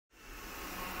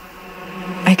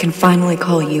can finally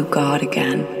call you God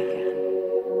again.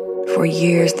 For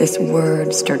years, this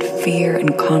word stirred fear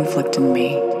and conflict in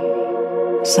me,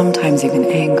 sometimes even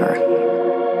anger.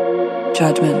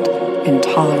 Judgment,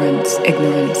 intolerance,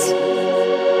 ignorance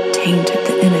tainted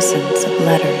the innocence of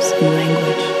letters and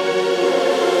language.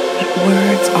 But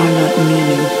words are not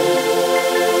meaning,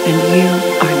 and you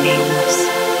are nameless.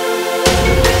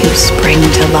 You spring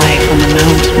to life on the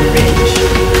mountain ridge,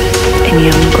 in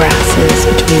young grasses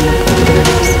between the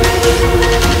boulders,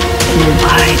 in the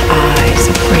wide eyes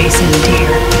of racing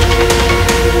deer,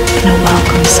 in a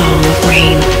welcome song of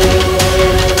rain,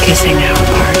 kissing our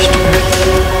parched earth.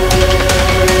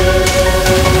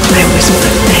 I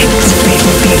whisper thanks for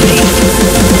your beauty,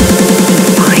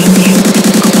 find you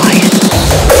quiet.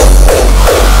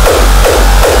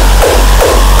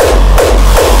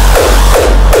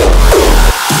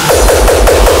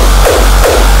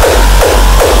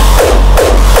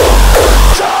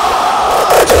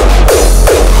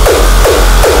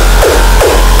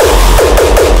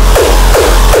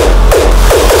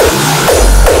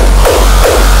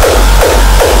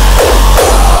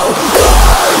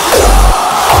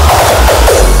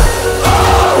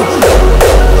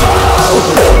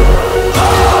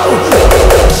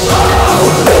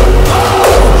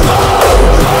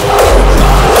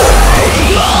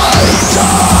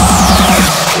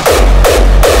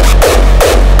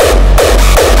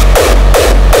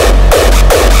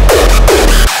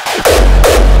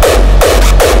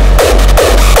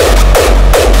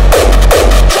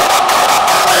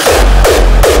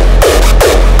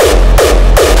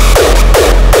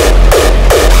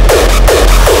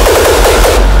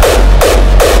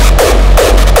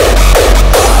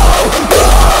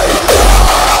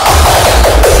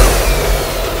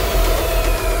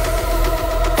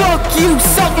 You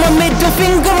suck my middle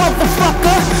finger,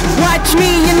 motherfucker. Watch me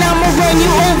and I'ma run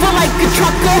you over like a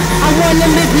trucker. I wanna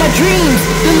live my dreams,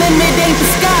 the limit ain't the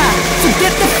sky. So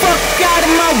get the fuck out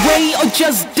of my way or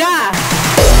just die.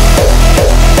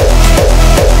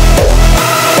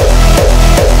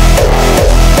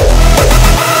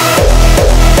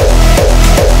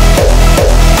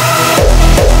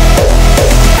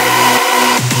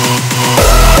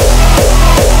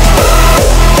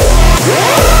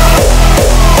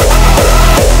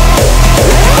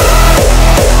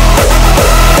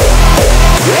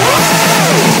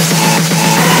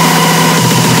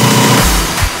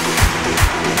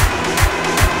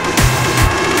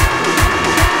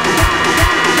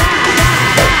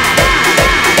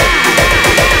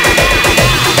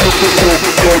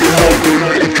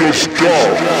 Just